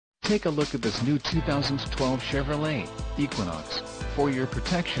Take a look at this new 2012 Chevrolet Equinox. For your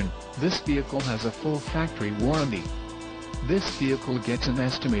protection, this vehicle has a full factory warranty. This vehicle gets an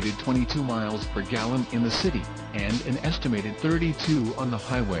estimated 22 miles per gallon in the city, and an estimated 32 on the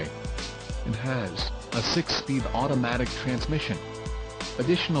highway. It has a 6-speed automatic transmission.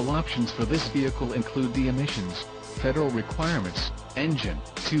 Additional options for this vehicle include the emissions, federal requirements, engine,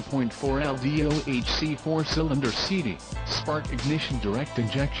 2.4 LDOHC 4-cylinder CD, spark ignition direct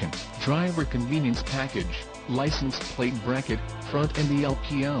injection, driver convenience package, license plate bracket, front and the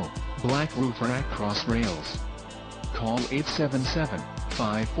LPO, black roof rack cross rails. Call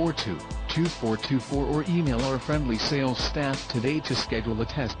 877-542-2424 or email our friendly sales staff today to schedule a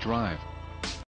test drive.